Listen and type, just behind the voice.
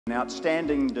An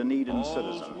outstanding Dunedin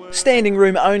citizen. Standing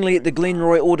room only at the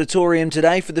Glenroy Auditorium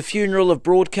today for the funeral of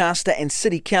broadcaster and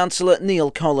city councillor Neil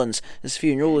Collins. His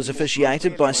funeral was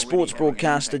officiated by sports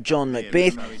broadcaster John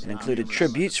Macbeth and included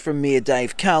tributes from Mayor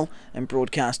Dave Cull and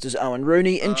broadcasters Owen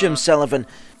Rooney and Jim Sullivan.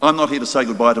 I'm not here to say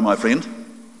goodbye to my friend,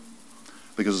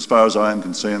 because as far as I am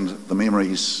concerned, the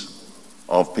memories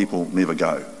of people never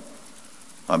go.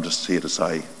 I'm just here to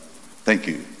say thank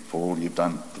you for all you've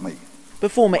done for me.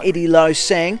 Performer Eddie Lowe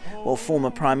sang, while former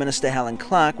Prime Minister Helen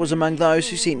Clark was among those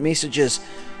who sent messages.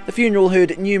 The funeral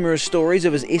heard numerous stories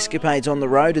of his escapades on the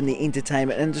road in the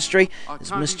entertainment industry,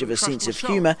 his mischievous sense of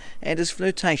humour and his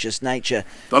flirtatious nature.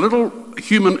 The little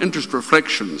human interest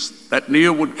reflections that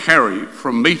Neil would carry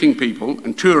from meeting people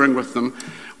and touring with them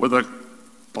were the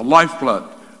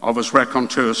lifeblood of his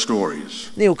raconteur stories.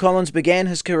 Neil Collins began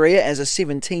his career as a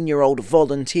 17-year-old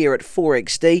volunteer at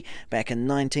 4XD back in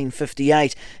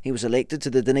 1958. He was elected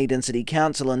to the Dunedin City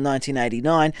Council in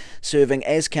 1989, serving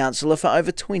as councillor for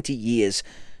over 20 years.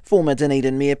 Former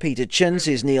Dunedin Mayor Peter Chin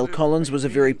says Neil Collins was a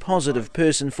very positive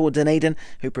person for Dunedin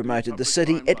who promoted the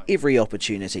city at every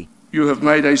opportunity. You have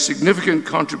made a significant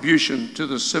contribution to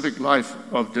the civic life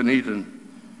of Dunedin.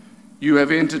 You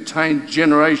have entertained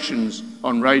generations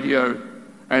on radio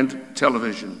and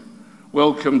television,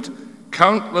 welcomed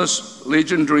countless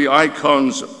legendary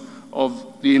icons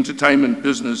of the entertainment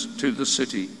business to the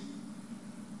city.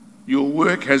 Your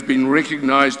work has been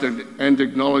recognised and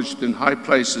acknowledged in high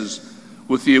places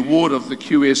with the award of the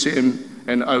QSM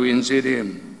and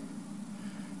ONZM.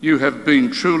 You have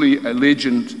been truly a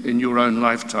legend in your own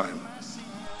lifetime.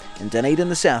 In Dunedin,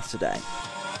 the South today.